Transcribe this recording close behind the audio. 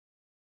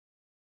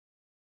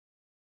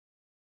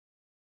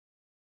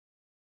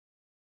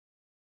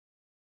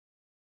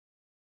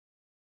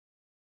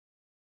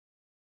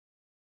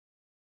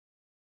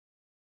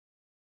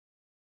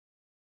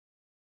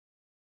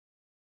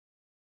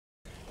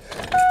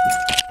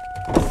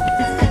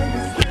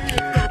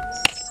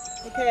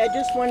I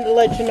just wanted to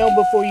let you know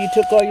before you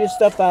took all your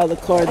stuff out of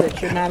the car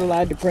that you're not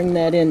allowed to bring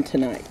that in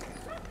tonight.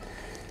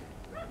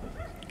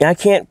 I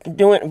can't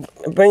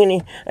bring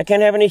any, I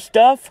can't have any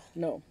stuff?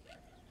 No.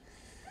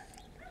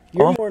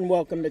 You're more than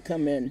welcome to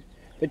come in,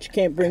 but you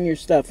can't bring your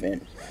stuff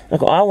in.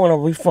 Look, I want a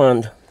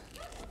refund.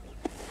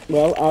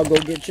 Well, I'll go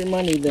get your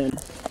money then.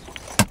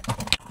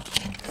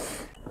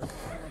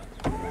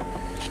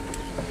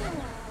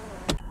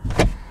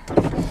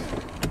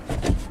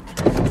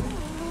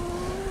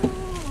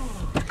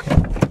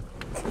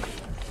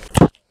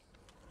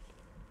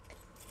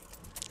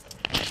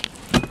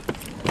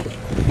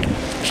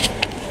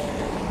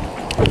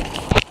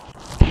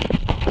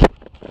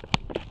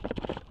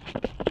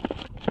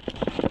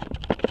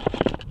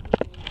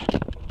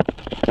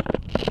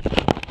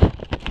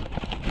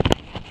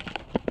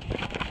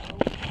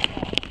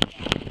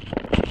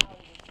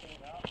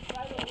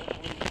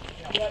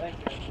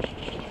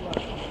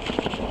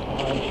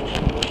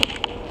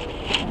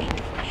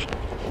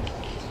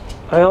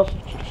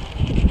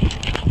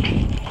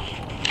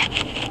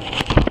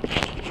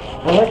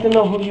 I'd like to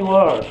know who you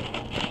are.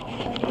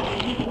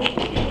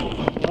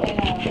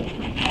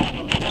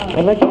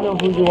 I'd like to know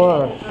who you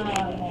are.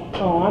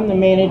 Oh, I'm the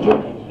manager.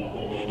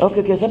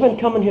 Okay, because I've been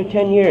coming here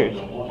 10 years.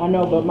 I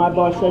know, but my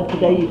boss said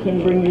today you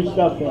couldn't bring your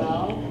stuff in.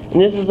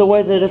 And this is the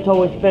way that it's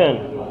always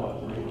been.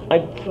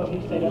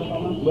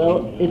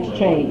 Well, it's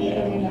changed.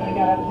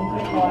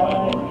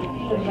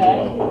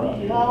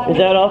 Does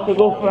that also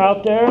go for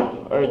out there?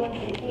 Or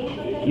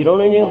you don't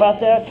know anything about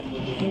that?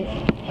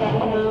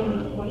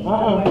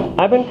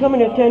 I've been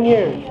coming here 10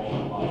 years.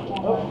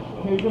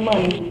 Oh, here's your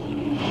money.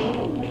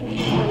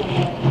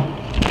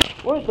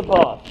 Where's the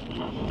boss?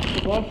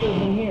 The boss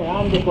isn't here.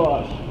 I'm the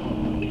boss.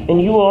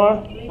 And you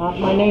are?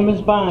 My name is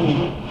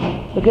Bonnie.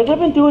 Because I've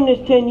been doing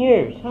this 10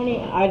 years. Honey,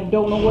 I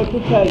don't know what to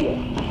tell you.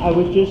 I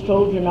was just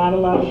told you're not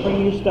allowed to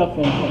bring your stuff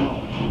in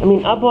tonight. I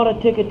mean, I bought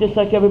a ticket just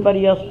like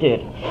everybody else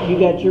did. You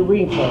got your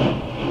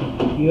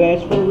refund. You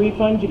asked for a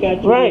refund, you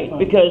got your refund. Right,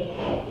 because,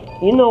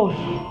 you know...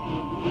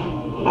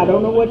 I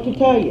don't know what to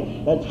tell you.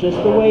 That's just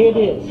the way it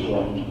is.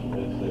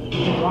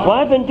 Well,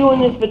 I've been doing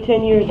this for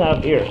 10 years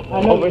out here.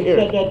 I know over you here.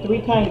 said that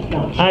 3 times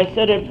now. I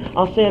said it,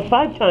 I'll say it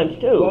 5 times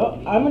too. Well,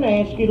 I'm going to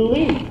ask you to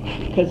leave.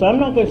 Because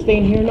I'm not going to stay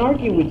in here and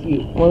argue with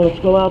you. Well, let's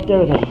go out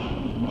there then.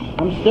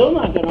 I'm still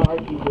not going to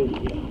argue with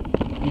you.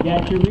 You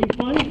got your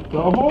refund?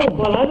 Go home.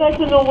 Well, I'd like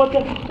to know what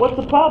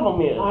the problem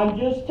is. I'm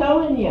just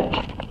telling you.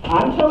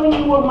 I'm telling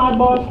you what my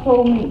boss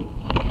told me.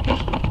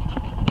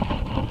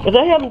 Because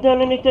I haven't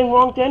done anything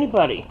wrong to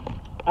anybody.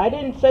 I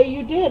didn't say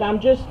you did. I'm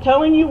just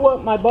telling you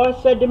what my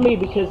boss said to me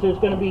because there's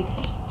going to be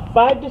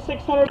 500 to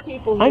 600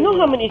 people here. I know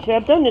how many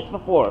have done this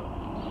before.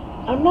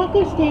 I'm not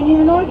going to stand here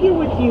and argue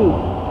with you.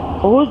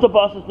 Well, who's the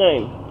boss's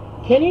name?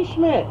 Kenny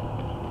Schmidt.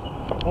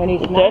 And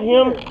he's not that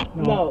him?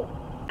 here. No.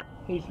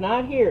 He's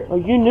not here. Are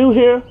you new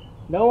here?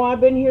 No,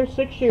 I've been here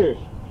 6 years.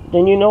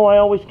 Then you know I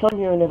always come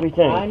here and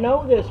everything. I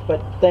know this,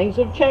 but things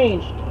have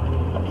changed.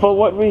 For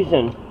what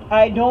reason?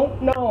 I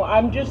don't know.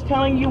 I'm just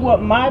telling you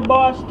what my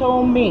boss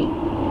told me.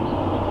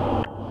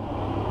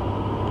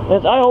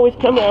 As I always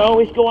come here, I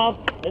always go out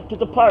to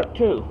the park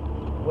too.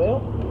 Well,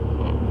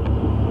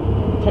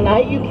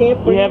 tonight you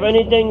can't bring... You have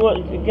anything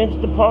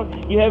against the park?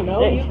 You have?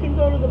 No, you can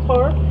go to the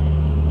park.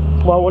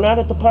 Well, we're not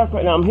at the park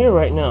right now. I'm here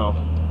right now.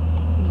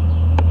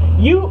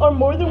 You are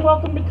more than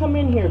welcome to come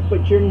in here,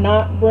 but you're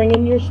not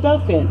bringing your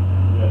stuff in.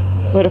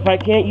 But if I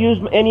can't use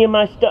any of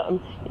my stuff,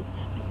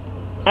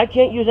 I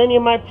can't use any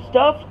of my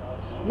stuff?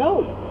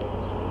 No,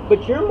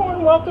 but you're more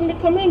than welcome to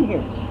come in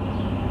here.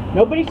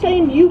 Nobody's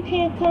saying you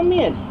can't come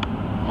in.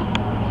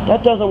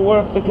 That doesn't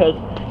work because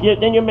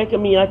then you're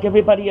making me like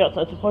everybody else.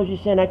 I suppose you're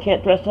saying I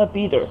can't dress up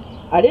either.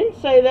 I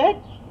didn't say that.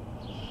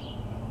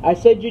 I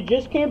said you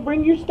just can't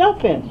bring your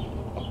stuff in.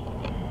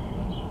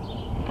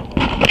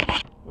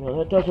 Well,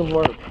 that doesn't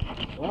work.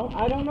 Well,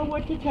 I don't know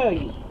what to tell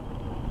you.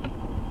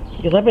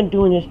 Because I've been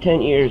doing this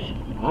 10 years.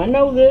 I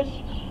know this.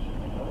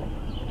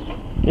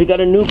 You got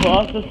a new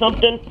boss or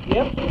something?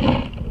 Yep.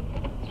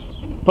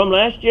 From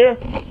last year?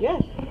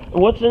 Yes.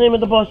 What's the name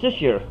of the boss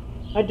this year?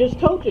 I just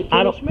told you,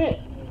 Kenny Schmidt.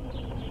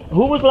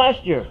 Who was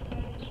last year?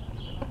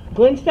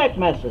 Glenn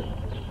Steckmesser.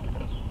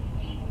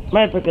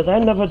 Right, because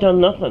I've never done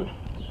nothing.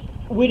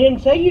 We didn't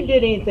say you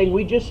did anything.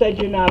 We just said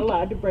you're not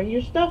allowed to bring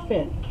your stuff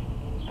in.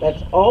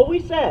 That's all we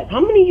said. How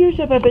many years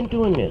have I been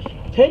doing this?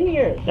 10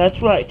 years. That's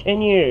right,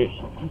 10 years.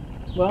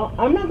 Well,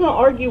 I'm not going to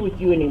argue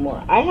with you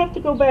anymore. I have to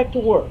go back to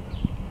work.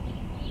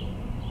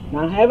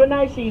 Now, have a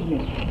nice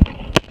evening.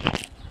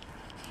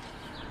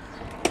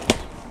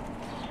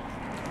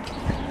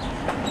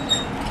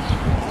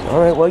 All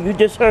right, well, you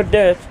just heard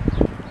that.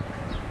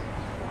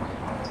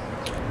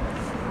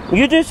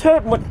 You just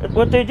heard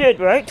what they did,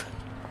 right?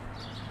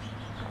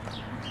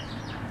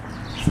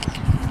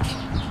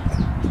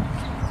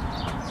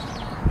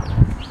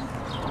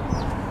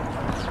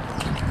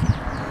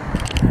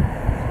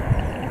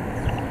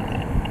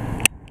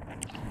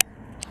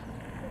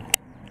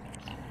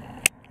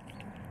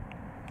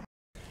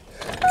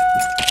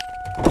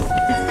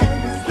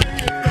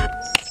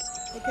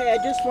 Okay, Hey,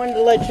 I just wanted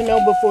to let you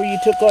know before you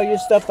took all your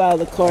stuff out of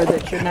the car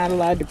that you're not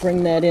allowed to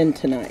bring that in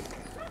tonight.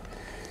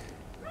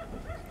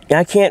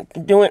 I can't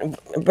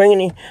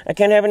I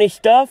can't have any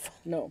stuff?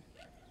 No.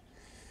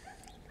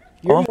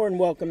 You're Oh. more than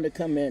welcome to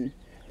come in,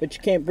 but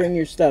you can't bring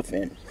your stuff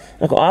in.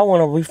 Look, I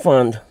want a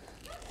refund.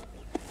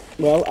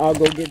 Well, I'll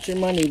go get your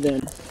money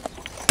then.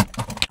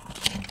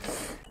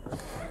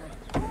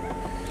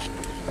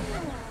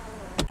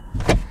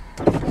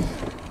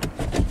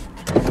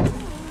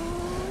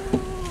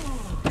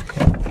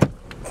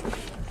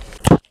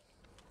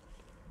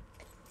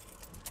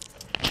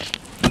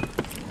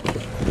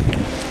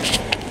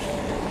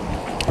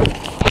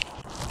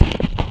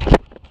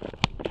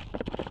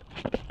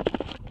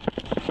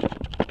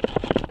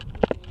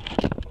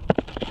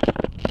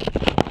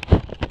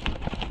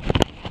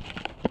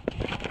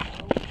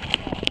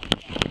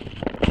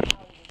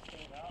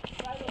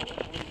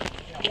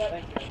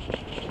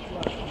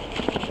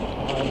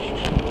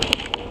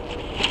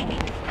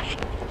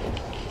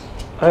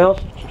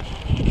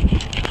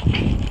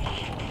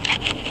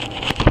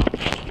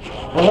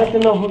 I'd like to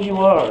know who you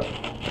are.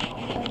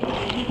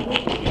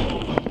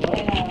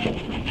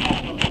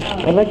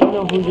 I'd like to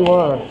know who you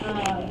are.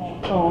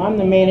 Oh, I'm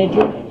the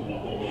manager.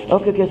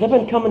 Okay, because I've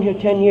been coming here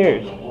 10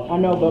 years. I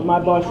know, but my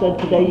boss said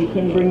today you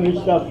couldn't bring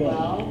your stuff in.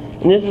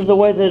 And this is the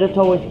way that it's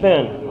always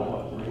been.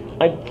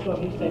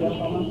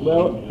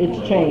 Well,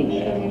 it's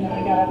changed.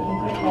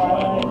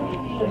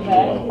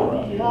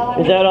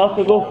 Does that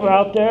also go for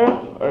out there?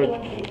 Or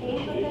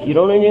you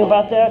don't know anything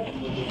about that?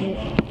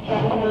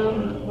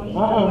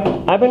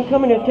 I've been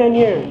coming here 10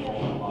 years.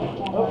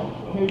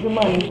 Oh, here's your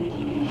money.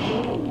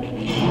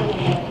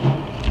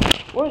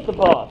 Where's the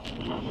boss?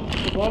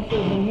 The boss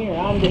isn't here.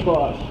 I'm the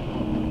boss.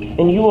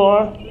 And you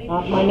are?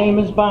 My name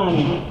is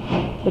Bonnie.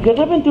 Because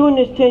I've been doing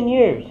this 10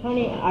 years.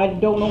 Honey, I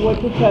don't know what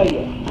to tell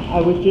you.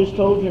 I was just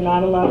told you're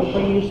not allowed to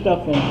bring your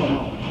stuff in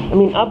tonight. I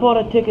mean, I bought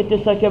a ticket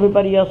just like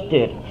everybody else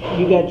did.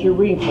 You got your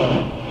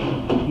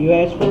refund. You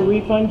asked for a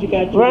refund, you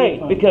got your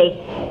refund. Right, because,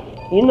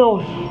 you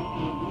know...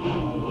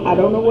 I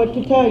don't know what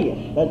to tell you.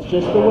 That's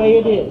just the way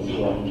it is.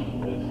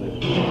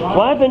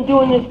 Well, I've been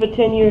doing this for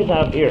 10 years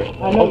out here.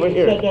 I know over you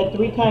here. said that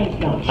 3 times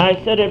now. I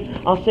said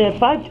it, I'll say it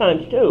 5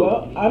 times too.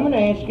 Well, I'm going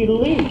to ask you to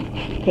leave.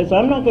 Because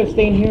I'm not going to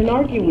stay in here and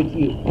argue with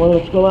you. Well,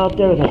 let's go out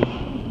there then.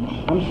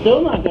 I'm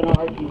still not going to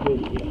argue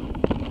with you.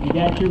 You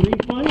got your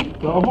refund?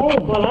 Go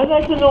home. Well, I'd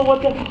like to know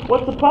what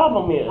the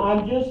problem is.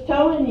 I'm just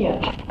telling you.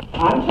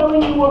 I'm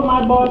telling you what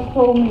my boss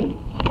told me.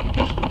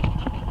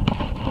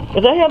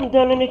 Because I haven't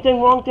done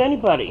anything wrong to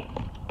anybody.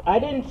 I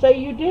didn't say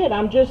you did.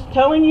 I'm just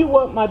telling you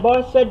what my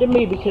boss said to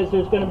me because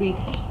there's going to be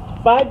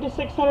 500 to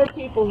 600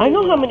 people here. I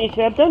know how many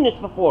have done this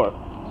before.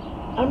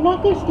 I'm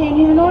not going to stand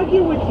here and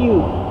argue with you.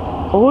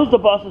 Well, who's the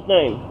boss's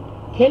name?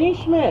 Kenny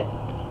Schmidt.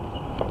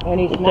 And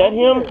he's Is not that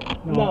him?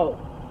 here. No.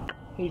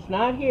 He's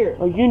not here.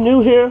 Are you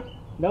new here?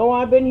 No,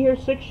 I've been here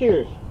 6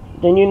 years.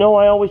 Then you know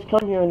I always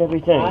come here and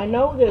everything. I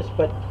know this,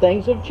 but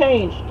things have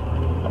changed.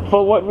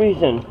 For what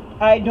reason?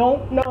 I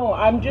don't know.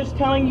 I'm just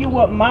telling you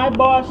what my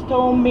boss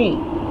told me.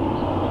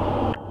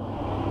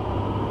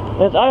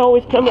 As I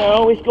always come here, I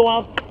always go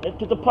out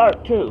to the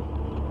park too.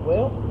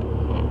 Well,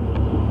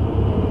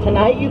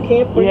 tonight you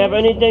can't Do bring... you have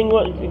anything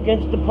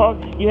against the park?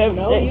 You have?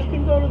 No, you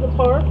can go to the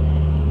park.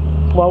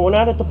 Well, we're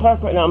not at the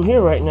park right now. I'm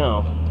here right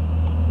now.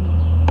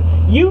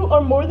 You are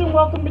more than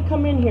welcome to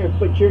come in here,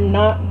 but you're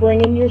not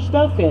bringing your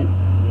stuff in.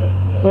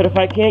 But if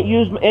I can't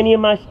use any of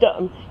my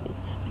stuff,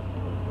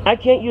 I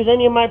can't use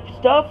any of my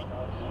stuff?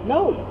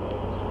 No,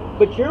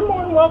 but you're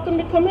more than welcome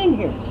to come in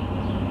here.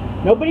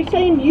 Nobody's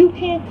saying you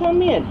can't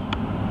come in.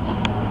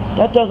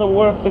 That doesn't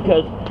work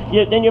because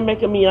then you're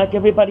making me like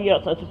everybody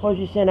else. I suppose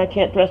you're saying I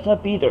can't dress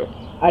up either.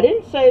 I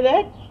didn't say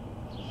that.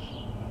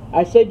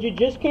 I said you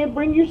just can't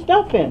bring your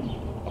stuff in.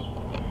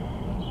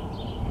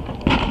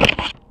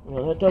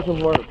 Well, that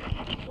doesn't work.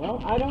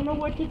 Well, I don't know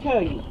what to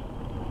tell you.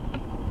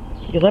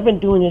 Because I've been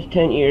doing this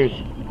 10 years.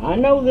 I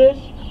know this.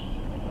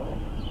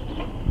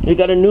 You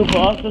got a new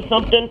boss or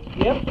something?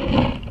 Yep.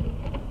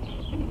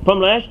 From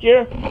last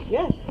year?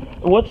 Yes.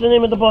 What's the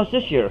name of the boss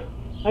this year?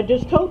 I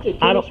just told you,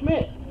 Kenny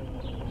Schmidt.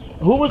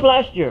 Who was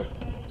last year?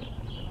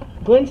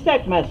 Glenn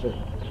Steckmesser.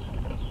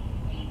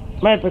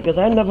 Right, because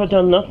I've never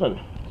done nothing.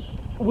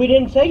 We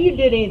didn't say you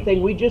did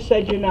anything. We just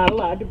said you're not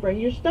allowed to bring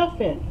your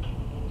stuff in.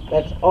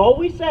 That's all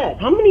we said.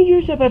 How many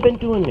years have I been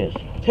doing this?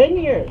 10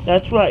 years.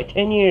 That's right,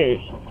 10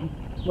 years.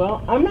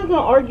 Well, I'm not going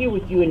to argue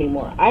with you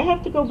anymore. I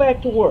have to go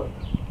back to work.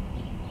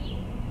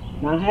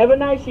 Now, have a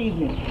nice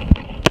evening.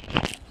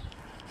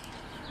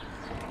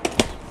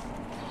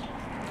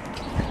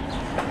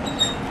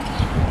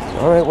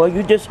 All right, well,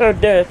 you just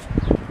heard that.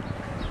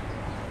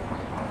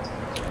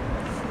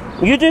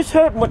 You just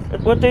heard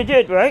what they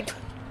did, right?